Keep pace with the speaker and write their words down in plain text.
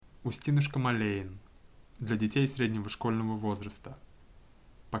Устинушка Малеин. Для детей среднего школьного возраста.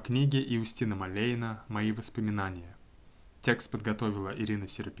 По книге Иустина Малеина «Мои воспоминания». Текст подготовила Ирина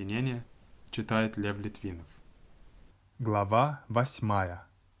Серапинене, читает Лев Литвинов. Глава 8.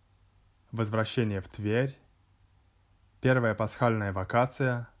 Возвращение в Тверь. Первая пасхальная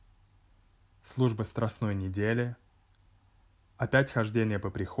вакация. Службы Страстной недели. Опять хождение по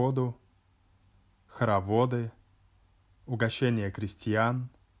приходу. Хороводы. Угощение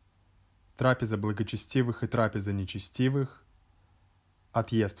крестьян. Трапеза благочестивых и трапеза нечестивых.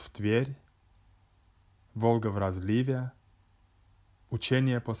 Отъезд в Тверь. Волга в разливе.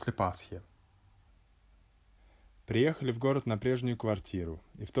 Учение после Пасхи. Приехали в город на прежнюю квартиру,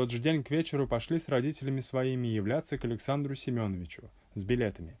 и в тот же день к вечеру пошли с родителями своими являться к Александру Семеновичу с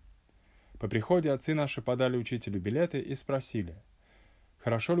билетами. По приходе отцы наши подали учителю билеты и спросили: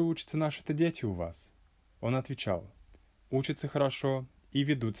 «Хорошо ли учатся наши-то дети у вас?» Он отвечал: «Учатся хорошо и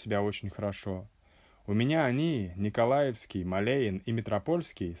ведут себя очень хорошо. У меня они, Николаевский, Малеин и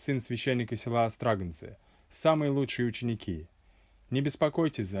Митропольский, сын священника села Остраганцы, самые лучшие ученики. Не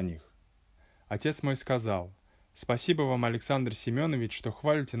беспокойтесь за них». Отец мой сказал: «Спасибо вам, Александр Семенович, что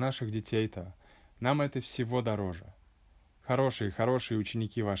хвалите наших детей-то. Нам это всего дороже. Хорошие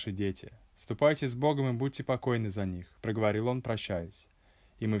ученики ваши дети. Ступайте с Богом и будьте покойны за них», — проговорил он, прощаясь.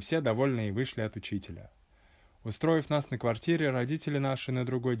 И мы все довольные вышли от учителя. Устроив нас на квартире, родители наши на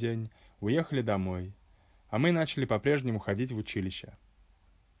другой день уехали домой, а мы начали по-прежнему ходить в училище.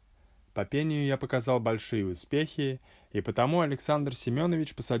 По пению я показал большие успехи, и потому Александр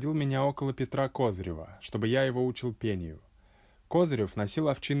Семенович посадил меня около Петра Козырева, чтобы я его учил пению. Козырев носил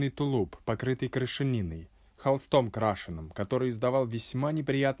овчинный тулуп, покрытый крашениной, холстом крашеным, который издавал весьма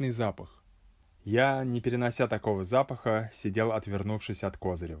неприятный запах. Я, не перенося такого запаха, сидел, отвернувшись от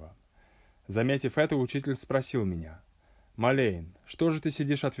Козырева. Заметив это, учитель спросил меня: «Малеин, что же ты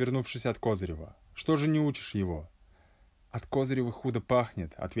сидишь, отвернувшись от Козырева? Что же не учишь его?» «От Козырева худо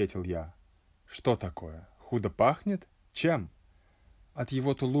пахнет», — ответил я. «Что такое? Худо пахнет? Чем?» «От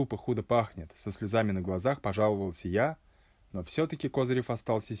его тулупа худо пахнет», — со слезами на глазах пожаловался я, но все-таки Козырев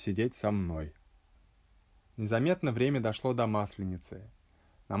остался сидеть со мной. Незаметно время дошло до Масленицы.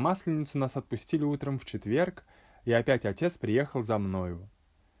 На Масленицу нас отпустили утром в четверг, и опять отец приехал за мною.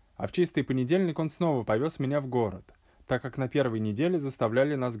 А в чистый понедельник он снова повез меня в город, так как на первой неделе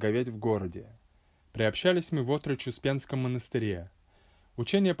заставляли нас говеть в городе. Приобщались мы в Отрочь-Успенском монастыре.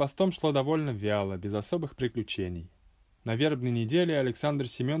 Учение постом шло довольно вяло, без особых приключений. На вербной неделе Александр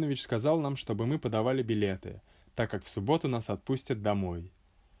Семенович сказал нам, чтобы мы подавали билеты, так как в субботу нас отпустят домой.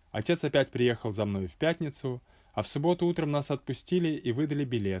 Отец опять приехал за мной в пятницу, а в субботу утром нас отпустили и выдали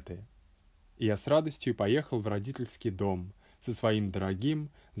билеты. И я с радостью поехал в родительский дом со своим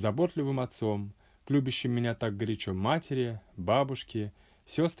дорогим, заботливым отцом, к любящим меня так горячо матери, бабушке,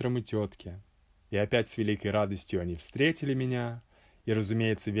 сестрам и тетке. И опять с великой радостью они встретили меня, и,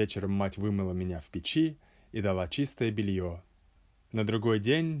 разумеется, вечером мать вымыла меня в печи и дала чистое белье. На другой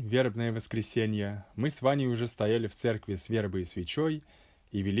день, вербное воскресенье, мы с Ваней уже стояли в церкви с вербой и свечой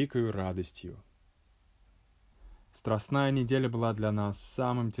и великою радостью. Страстная неделя была для нас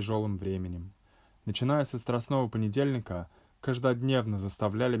самым тяжелым временем. Начиная со страстного понедельника, каждодневно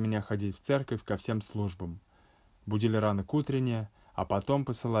заставляли меня ходить в церковь ко всем службам. Будили рано к утренне, а потом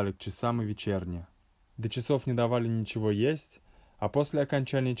посылали к часам и вечерне. До часов не давали ничего есть, а после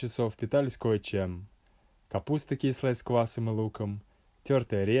окончания часов питались кое-чем. Капуста кислая с квасом и луком,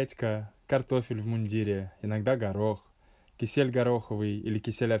 тертая редька, картофель в мундире, иногда горох, кисель гороховый или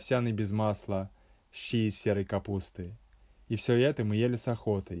кисель овсяный без масла, щи из серой капусты. И все это мы ели с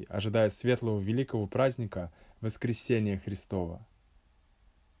охотой, ожидая светлого великого праздника Воскресения Христова.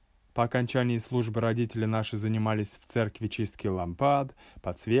 По окончании службы родители наши занимались в церкви чисткой лампад,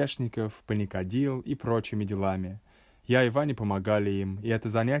 подсвечников, паникадил и прочими делами. Я и Ваня помогали им, и это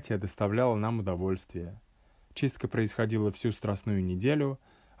занятие доставляло нам удовольствие. Чистка происходила всю страстную неделю,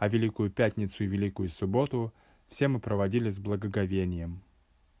 а Великую Пятницу и Великую Субботу все мы проводили с благоговением.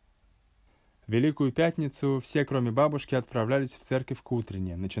 В Великую Пятницу все, кроме бабушки, отправлялись в церковь к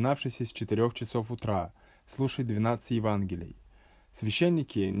утренне, начинавшейся с 4 часов утра, слушать 12 Евангелий.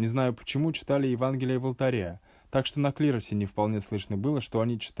 Священники, не знаю почему, читали Евангелие в алтаре, так что на клиросе не вполне слышно было, что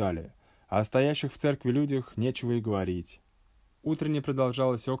они читали, а о стоящих в церкви людях нечего и говорить. Утренне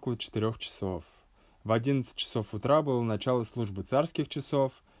продолжалось около 4 часов. В 11 часов утра было начало службы царских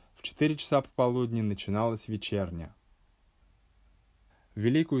часов, в 4 часа пополудни начиналась вечерня. В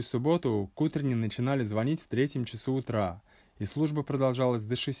Великую Субботу к утренне начинали звонить в 3 часу утра, и служба продолжалась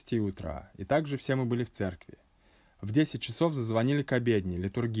до 6 утра, и также все мы были в церкви. В 10 часов зазвонили к обедне,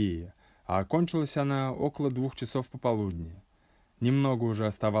 литургии, а окончилась она около 2 часов пополудни. Немного уже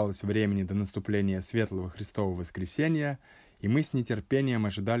оставалось времени до наступления Светлого Христового Воскресения, и мы с нетерпением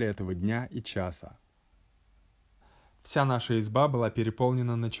ожидали этого дня и часа. Вся наша изба была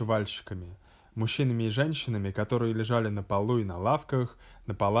переполнена ночевальщиками, мужчинами и женщинами, которые лежали на полу и на лавках,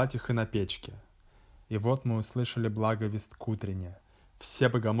 на палатях и на печке. И вот мы услышали благовест к утренне. Все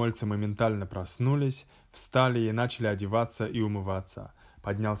богомольцы моментально проснулись, встали и начали одеваться и умываться.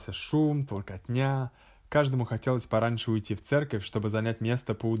 Поднялся шум, толкотня. Каждому хотелось пораньше уйти в церковь, чтобы занять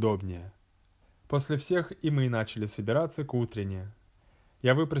место поудобнее. После всех и мы начали собираться к утренне.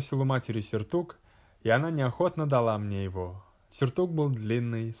 Я выпросил у матери сюртук, и она неохотно дала мне его. Сюртук был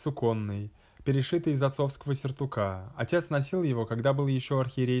длинный, суконный, перешитый из отцовского сюртука. Отец носил его, когда был еще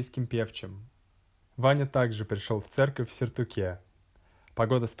архиерейским певчим. Ваня также пришел в церковь в сюртуке.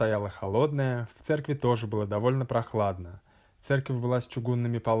 Погода стояла холодная, в церкви тоже было довольно прохладно. Церковь была с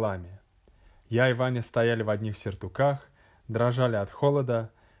чугунными полами. Я и Ваня стояли в одних сюртуках, дрожали от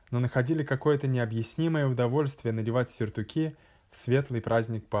холода, но находили какое-то необъяснимое удовольствие надевать сюртуки в светлый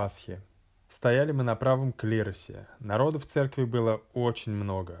праздник Пасхи. Стояли мы на правом клиросе. Народу в церкви было очень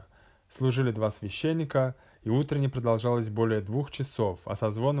много. Служили 2 священника, и утренне продолжалось более 2 часов, а со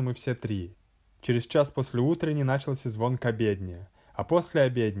звоном и все 3. Через час после утренней начался звон к обедне, а после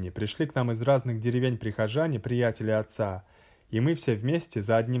обедни пришли к нам из разных деревень прихожане, приятели отца, и мы все вместе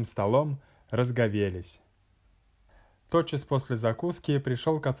за одним столом разговелись. Тотчас после закуски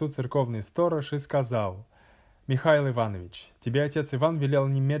пришел к отцу церковный сторож и сказал: «Михаил Иванович, тебе отец Иван велел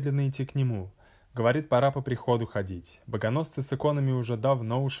немедленно идти к нему. Говорит, пора по приходу ходить. Богоносцы с иконами уже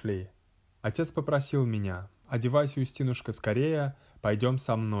давно ушли». Отец попросил меня: «Одевайся, Устинушка, скорее, пойдем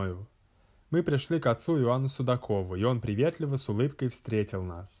со мною». Мы пришли к отцу Иоанну Судакову, и он приветливо с улыбкой встретил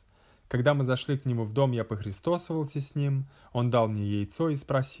нас. Когда мы зашли к нему в дом, я похристосовался с ним, он дал мне яйцо и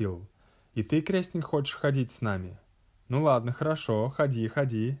спросил: «И ты, крестник, хочешь ходить с нами?» «Ну ладно, хорошо, ходи,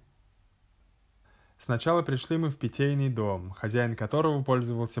 ходи». Сначала пришли мы в питейный дом, хозяин которого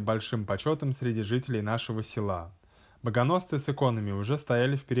пользовался большим почетом среди жителей нашего села. Богоносцы с иконами уже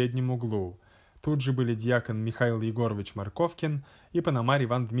стояли в переднем углу. Тут же были дьякон Михаил Егорович Марковкин и пономарь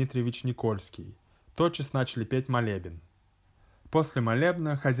Иван Дмитриевич Никольский. Тотчас начали петь молебен. После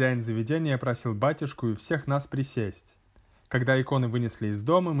молебна хозяин заведения просил батюшку и всех нас присесть. Когда иконы вынесли из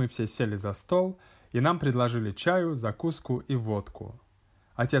дома, мы все сели за стол, и нам предложили чаю, закуску и водку.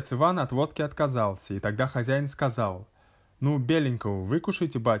 Отец Иван от водки отказался, и тогда хозяин сказал: «Ну, беленького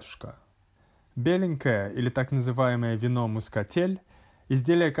выкушайте, батюшка». Беленькое, или так называемое вино «мускатель»,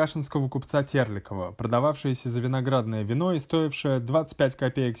 изделие кашинского купца Терликова, продававшееся за виноградное вино и стоившее 25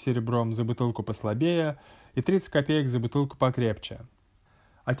 копеек серебром за бутылку послабее и 30 копеек за бутылку покрепче.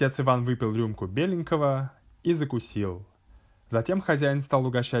 Отец Иван выпил рюмку беленького и закусил. Затем хозяин стал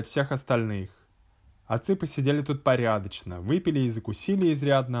угощать всех остальных. Отцы посидели тут порядочно, выпили и закусили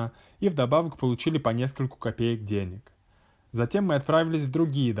изрядно, и вдобавок получили по нескольку копеек денег. Затем мы отправились в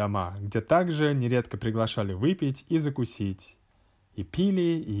другие дома, где также нередко приглашали выпить и закусить. И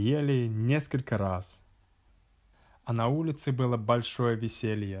пили, и ели несколько раз. А на улице было большое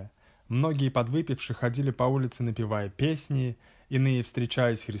веселье. Многие подвыпившие ходили по улице, напевая песни, иные,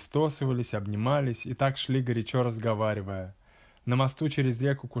 встречаясь, христосовались, обнимались и так шли горячо разговаривая. На мосту через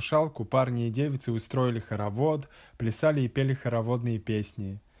реку Кушалку парни и девицы устроили хоровод, плясали и пели хороводные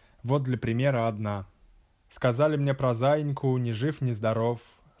песни. Вот для примера одна. «Сказали мне про заиньку, ни жив, ни здоров.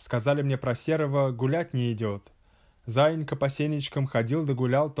 Сказали мне про серого, гулять не идет. Заинька по сенечкам ходил да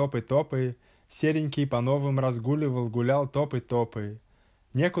гулял топы-топы, серенький по новым разгуливал, гулял топы-топы.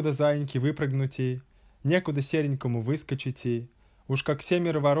 Некуда заиньке выпрыгнуть, некуда серенькому выскочить. Уж как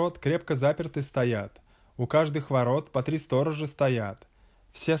 7 ворот крепко заперты стоят, у каждых ворот по 3 сторожа стоят.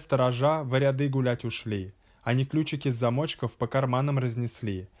 Все сторожа во ряды гулять ушли, они ключики с замочков по карманам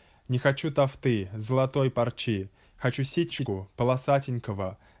разнесли. Не хочу тафты, золотой парчи, хочу ситчику,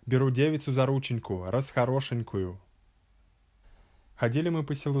 полосатенького, беру девицу за рученьку, расхорошенькую». Ходили мы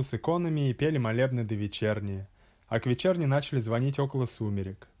по селу с иконами и пели молебны до вечерни, а к вечерне начали звонить около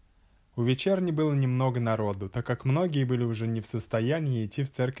сумерек. У вечерни было немного народу, так как многие были уже не в состоянии идти в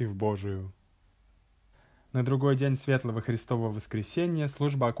церковь Божию. На другой день Светлого Христового Воскресения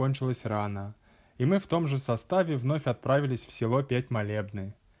служба окончилась рано, и мы в том же составе вновь отправились в село петь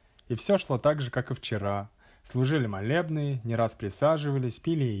молебны. И все шло так же, как и вчера. Служили молебны, не раз присаживались,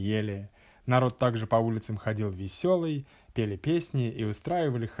 пили и ели. Народ также по улицам ходил веселый, пели песни и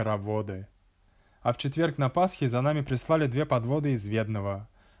устраивали хороводы. А в четверг на Пасхе за нами прислали 2 подводы из Ведного.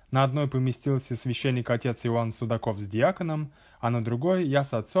 На одной поместился священник отец Иоанн Судаков с диаконом, а на другой я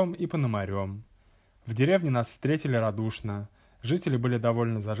с отцом и пономарем. В деревне нас встретили радушно. Жители были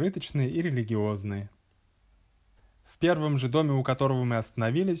довольно зажиточные и религиозные. В первом же доме, у которого мы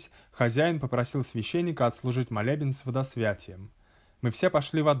остановились, хозяин попросил священника отслужить молебен с водосвятием. Мы все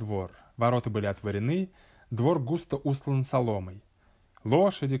пошли во двор, ворота были отворены, двор густо устлан соломой.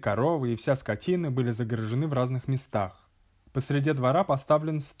 Лошади, коровы и вся скотина были загорожены в разных местах. Посреди двора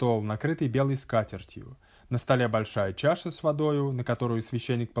поставлен стол, накрытый белой скатертью. На столе большая чаша с водою, на которую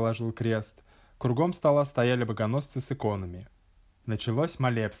священник положил крест. Кругом стола стояли богоносцы с иконами. Началось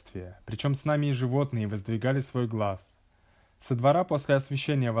молебствие, причем с нами и животные воздвигали свой глаз. Со двора после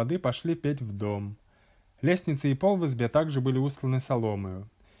освящения воды пошли петь в дом. Лестница и пол в избе также были устланы соломою.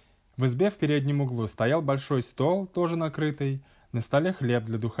 В избе в переднем углу стоял большой стол, тоже накрытый, на столе хлеб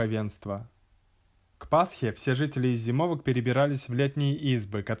для духовенства. К Пасхе все жители из зимовок перебирались в летние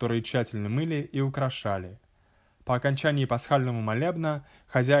избы, которые тщательно мыли и украшали. По окончании пасхального молебна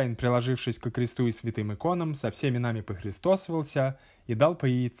хозяин, приложившись ко кресту и святым иконам, со всеми нами похристосовался и дал по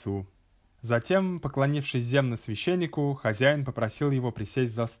яйцу. Затем, поклонившись земно священнику, хозяин попросил его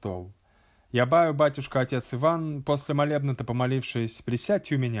присесть за стол. «Я баю, батюшка, отец Иван, после молебна-то помолившись,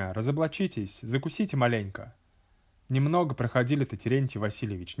 присядьте у меня, разоблачитесь, закусите маленько». «Немного проходили-то, Терентий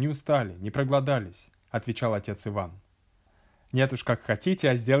Васильевич, не устали, не проголодались», — отвечал отец Иван. «Нет уж, как хотите,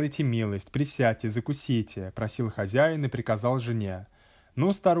 а сделайте милость, присядьте, закусите», — просил хозяин и приказал жене.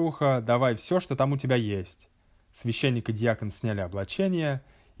 «Ну, старуха, давай все, что там у тебя есть». Священник и диакон сняли облачения,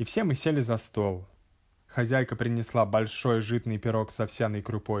 и все мы сели за стол. Хозяйка принесла большой житный пирог с овсяной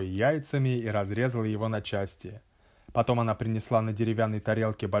крупой и яйцами и разрезала его на части. Потом она принесла на деревянной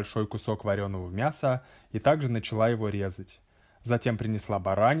тарелке большой кусок вареного мяса и также начала его резать. Затем принесла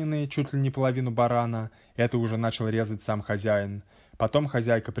баранины, чуть ли не половину барана, это уже начал резать сам хозяин. Потом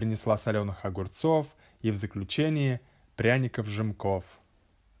хозяйка принесла соленых огурцов и в заключение пряников-жемков.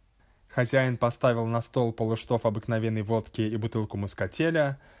 Хозяин поставил на стол полуштов обыкновенной водки и бутылку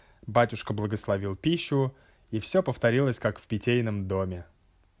мускателя, батюшка благословил пищу, и все повторилось, как в питейном доме.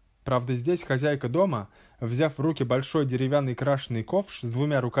 Правда, здесь хозяйка дома, взяв в руки большой деревянный крашеный ковш с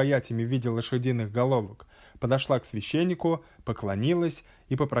двумя рукоятями в виде лошадиных головок, подошла к священнику, поклонилась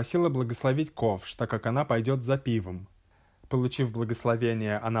и попросила благословить ковш, так как она пойдет за пивом. Получив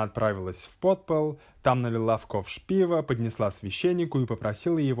благословение, она отправилась в подпол, там налила в ковш пива, поднесла священнику и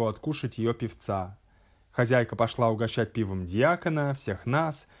попросила его откушать ее пивца. Хозяйка пошла угощать пивом диакона, всех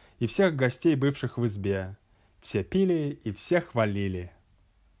нас и всех гостей, бывших в избе. Все пили и все хвалили.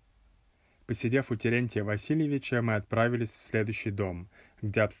 Посидев у Терентия Васильевича, мы отправились в следующий дом,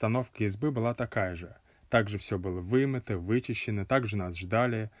 где обстановка избы была такая же. Также все было вымыто, вычищено, также нас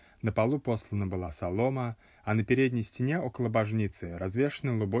ждали, на полу послана была солома, а на передней стене около божницы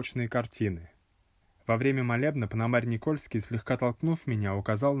развешаны лубочные картины. Во время молебна Пономарь Никольский, слегка толкнув меня,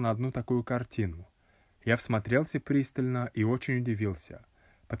 указал на одну такую картину. Я всмотрелся пристально и очень удивился.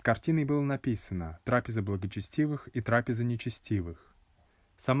 Под картиной было написано «Трапеза благочестивых» и «Трапеза нечестивых».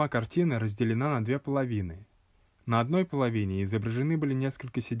 Сама картина разделена на две половины. На одной половине изображены были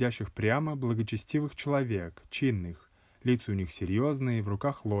несколько сидящих прямо благочестивых человек, чинных, лица у них серьезные, в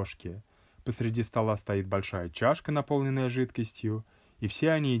руках ложки. Посреди стола стоит большая чашка, наполненная жидкостью, и все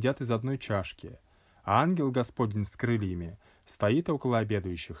они едят из одной чашки, а ангел Господень с крыльями стоит около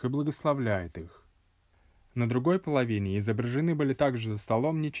обедающих и благословляет их. На другой половине изображены были также за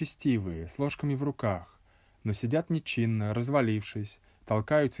столом нечестивые, с ложками в руках, но сидят нечинно, развалившись,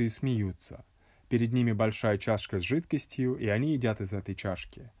 толкаются и смеются. Перед ними большая чашка с жидкостью, и они едят из этой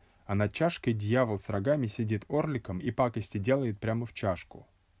чашки. А над чашкой дьявол с рогами сидит орликом и пакости делает прямо в чашку.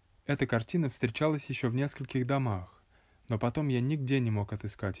 Эта картина встречалась еще в нескольких домах, но потом я нигде не мог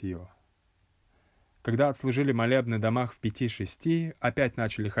отыскать ее. Когда отслужили молебны в домах в 5-6, опять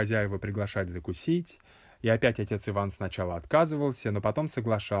начали хозяева приглашать закусить, и опять отец Иван сначала отказывался, но потом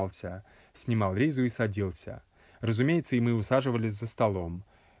соглашался, снимал ризу и садился. Разумеется, и мы усаживались за столом.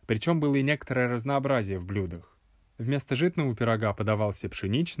 Причем было и некоторое разнообразие в блюдах. Вместо житного пирога подавался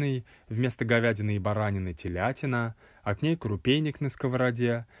пшеничный, вместо говядины и баранины телятина, а к ней крупейник на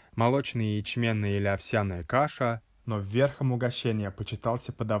сковороде, молочная и ячменная или овсяная каша, но верхом угощения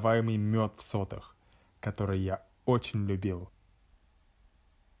почитался подаваемый мед в сотах, который я очень любил.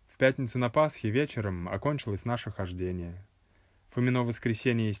 В пятницу на Пасхе вечером окончилось наше хождение. В Фомино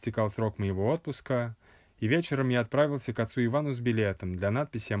воскресенье истекал срок моего отпуска, и вечером я отправился к отцу Ивану с билетом для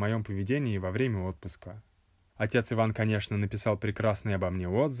надписи о моем поведении во время отпуска. Отец Иван, конечно, написал прекрасный обо мне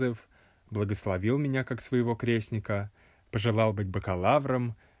отзыв, благословил меня как своего крестника, пожелал быть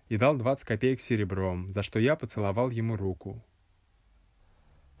бакалавром и дал 20 копеек серебром, за что я поцеловал ему руку.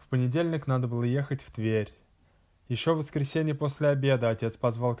 В понедельник надо было ехать в Тверь. Еще в воскресенье после обеда отец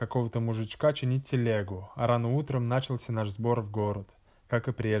позвал какого-то мужичка чинить телегу, а рано утром начался наш сбор в город, как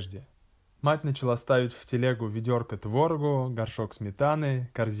и прежде. Мать начала ставить в телегу ведерко творогу, горшок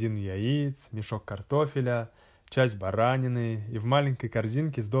сметаны, корзину яиц, мешок картофеля, часть баранины и в маленькой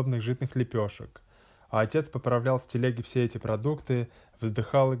корзинке сдобных житных лепешек. А отец поправлял в телеге все эти продукты,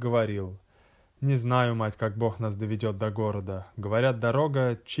 вздыхал и говорил: «Не знаю, мать, как Бог нас доведет до города. Говорят,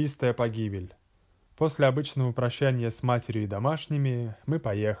 дорога — чистая погибель». После обычного прощания с матерью и домашними мы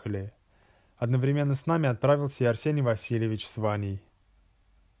поехали. Одновременно с нами отправился и Арсений Васильевич с Ваней.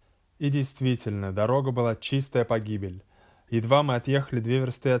 И действительно, дорога была чистая погибель. Едва мы отъехали 2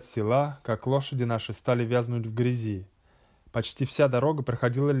 версты от села, как лошади наши стали вязнуть в грязи. Почти вся дорога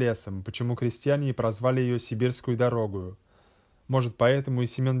проходила лесом, почему крестьяне и прозвали ее Сибирскую дорогую. Может, поэтому и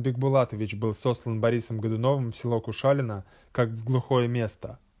Семен Бекбулатович был сослан Борисом Годуновым в село Кушалино, как в глухое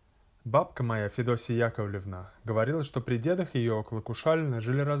место. Бабка моя, Федосия Яковлевна, говорила, что при дедах ее около Кушалина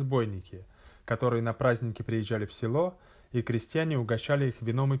жили разбойники, которые на праздники приезжали в село, и крестьяне угощали их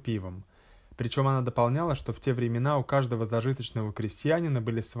вином и пивом. Причем она дополняла, что в те времена у каждого зажиточного крестьянина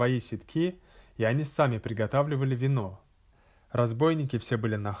были свои ситки, и они сами приготавливали вино. Разбойники все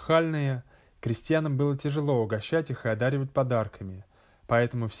были нахальные, крестьянам было тяжело угощать их и одаривать подарками,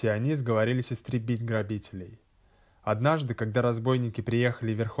 поэтому все они сговорились истребить грабителей. Однажды, когда разбойники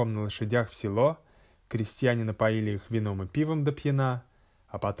приехали верхом на лошадях в село, крестьяне напоили их вином и пивом до пьяна,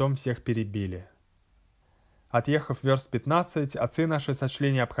 а потом всех перебили. Отъехав верст 15, отцы наши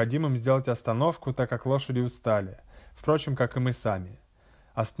сочли необходимым сделать остановку, так как лошади устали, впрочем, как и мы сами.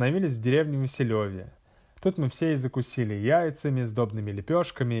 Остановились в деревне Василеве. Тут мы все и закусили яйцами, сдобными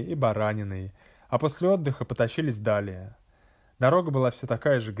лепешками и бараниной, а после отдыха потащились далее. Дорога была все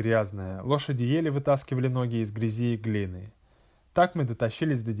такая же грязная, лошади еле вытаскивали ноги из грязи и глины. Так мы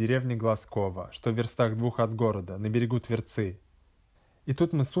дотащились до деревни Глазкова, что в верстах 2 от города, на берегу Тверцы. И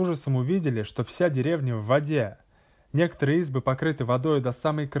тут мы с ужасом увидели, что вся деревня в воде. Некоторые избы покрыты водой до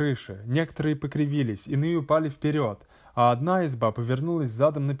самой крыши, некоторые покривились, иные упали вперед, а одна изба повернулась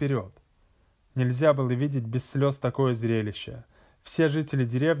задом наперед. Нельзя было видеть без слез такое зрелище. Все жители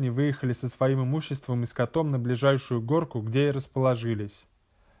деревни выехали со своим имуществом и скотом на ближайшую горку, где и расположились.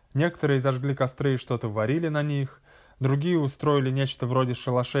 Некоторые зажгли костры и что-то варили на них, другие устроили нечто вроде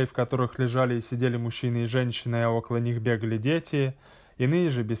шалашей, в которых лежали и сидели мужчины и женщины, а около них бегали дети. Иные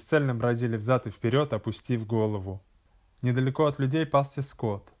же бесцельно бродили взад и вперед, опустив голову. Недалеко от людей пасся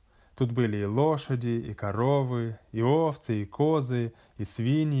скот. Тут были и лошади, и коровы, и овцы, и козы, и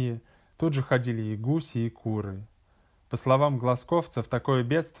свиньи. Тут же ходили и гуси, и куры. По словам глазковцев, такое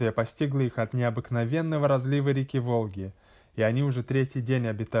бедствие постигло их от необыкновенного разлива реки Волги, и они уже 3-й день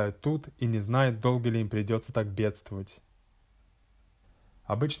обитают тут и не знают, долго ли им придется так бедствовать.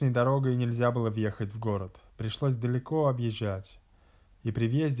 Обычной дорогой нельзя было въехать в город, пришлось далеко объезжать. И при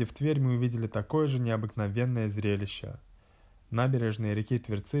въезде в Тверь мы увидели такое же необыкновенное зрелище. Набережная реки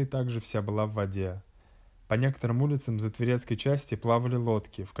Тверцы также вся была в воде. По некоторым улицам затверецкой части плавали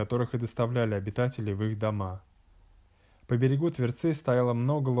лодки, в которых и доставляли обитателей в их дома. По берегу Тверцы стояло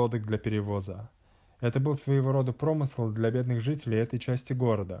много лодок для перевоза. Это был своего рода промысел для бедных жителей этой части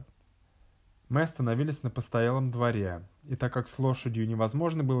города. Мы остановились на постоялом дворе, и так как с лошадью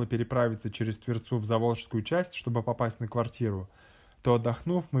невозможно было переправиться через Тверцу в Заволжскую часть, чтобы попасть на квартиру, то,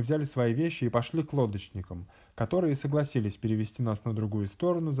 отдохнув, мы взяли свои вещи и пошли к лодочникам, которые согласились перевести нас на другую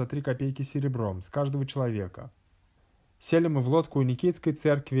сторону за 3 копейки серебром с каждого человека. Сели мы в лодку у Никитской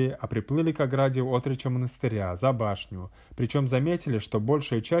церкви, а приплыли к ограде отрочья монастыря, за башню, причем заметили, что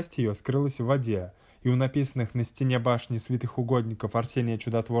большая часть ее скрылась в воде, и у написанных на стене башни святых угодников Арсения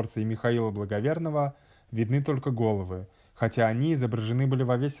Чудотворца и Михаила Благоверного видны только головы, хотя они изображены были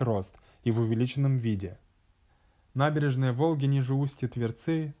во весь рост и в увеличенном виде. Набережная Волги ниже устья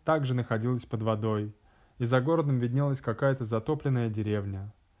Тверцы также находилась под водой, и за городом виднелась какая-то затопленная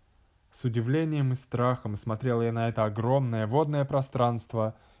деревня. С удивлением и страхом смотрел я на это огромное водное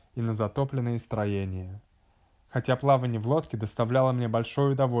пространство и на затопленные строения. Хотя плавание в лодке доставляло мне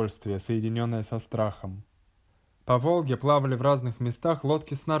большое удовольствие, соединенное со страхом. По Волге плавали в разных местах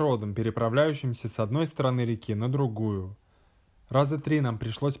лодки с народом, переправляющимся с одной стороны реки на другую. Раза 3 нам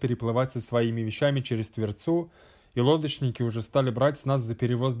пришлось переплывать со своими вещами через Тверцу, и лодочники уже стали брать с нас за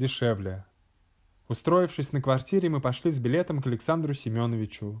перевоз дешевле. Устроившись на квартире, мы пошли с билетом к Александру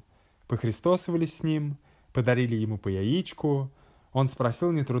Семеновичу. Похристосовались с ним, подарили ему по яичку. Он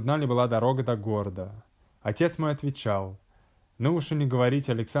спросил, не трудна ли была дорога до города. Отец мой отвечал: «Ну уж и не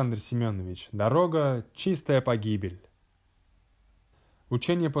говорите, Александр Семенович, дорога — чистая погибель».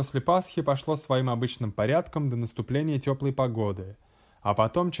 Учение после Пасхи пошло своим обычным порядком до наступления теплой погоды, а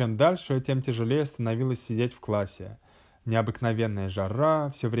потом, чем дальше, тем тяжелее становилось сидеть в классе. Необыкновенная жара,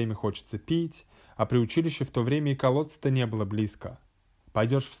 все время хочется пить, а при училище в то время и колодца-то не было близко.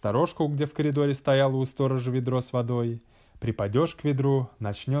 Пойдешь в сторожку, где в коридоре стояло у сторожа ведро с водой, припадешь к ведру,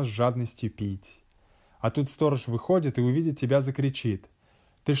 начнешь с жадностью пить. А тут сторож выходит и, увидит тебя, закричит: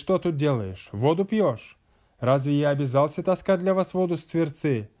 «Ты что тут делаешь? Воду пьешь? Разве я обязался таскать для вас воду с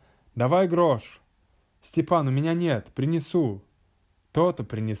Тверцы? Давай грош». «Степан, у меня нет, принесу». «То-то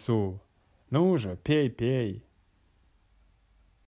принесу. Ну же, пей, пей».